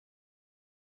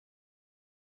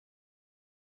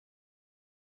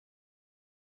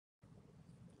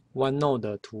OneNote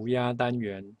的涂鸦单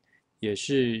元也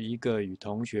是一个与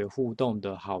同学互动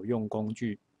的好用工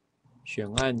具。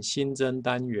选按新增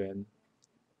单元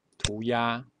涂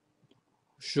鸦，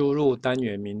输入单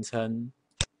元名称、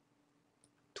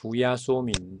涂鸦说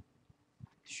明，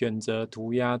选择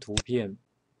涂鸦图片，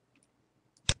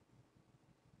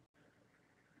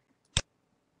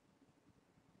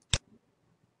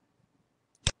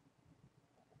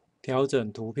调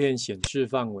整图片显示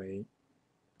范围，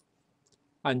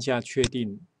按下确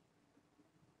定，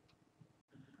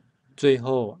最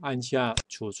后按下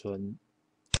储存。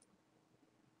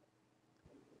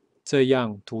这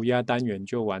样涂鸦单元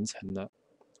就完成了。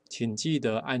请记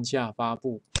得按下发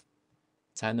布，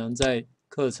才能在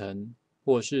课程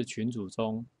或是群组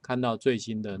中看到最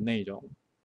新的内容。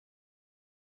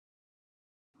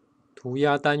涂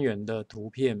鸦单元的图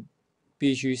片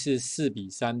必须是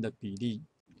4:3的比例。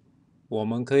我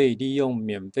们可以利用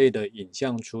免费的影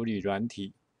像处理软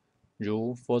体，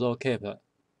如 PhotoCap，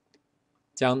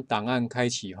 将档案开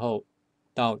启后，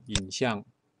到影像、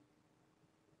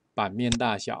版面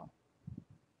大小，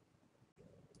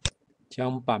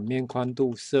将版面宽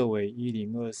度设为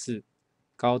1024，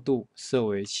高度设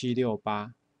为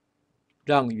768，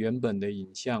让原本的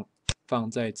影像放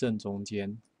在正中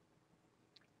间。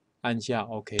按下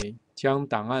OK， 将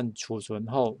档案储存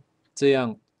后，这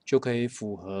样就可以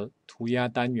符合涂鸦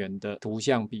单元的图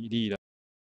像比例了。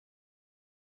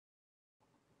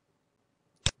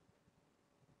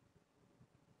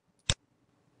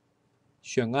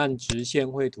选按直线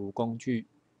绘图工具，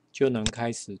就能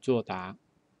开始作答。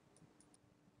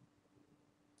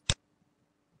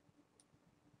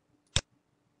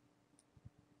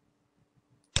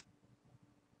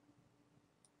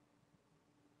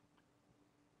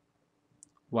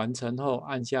完成后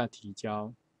按下提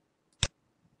交。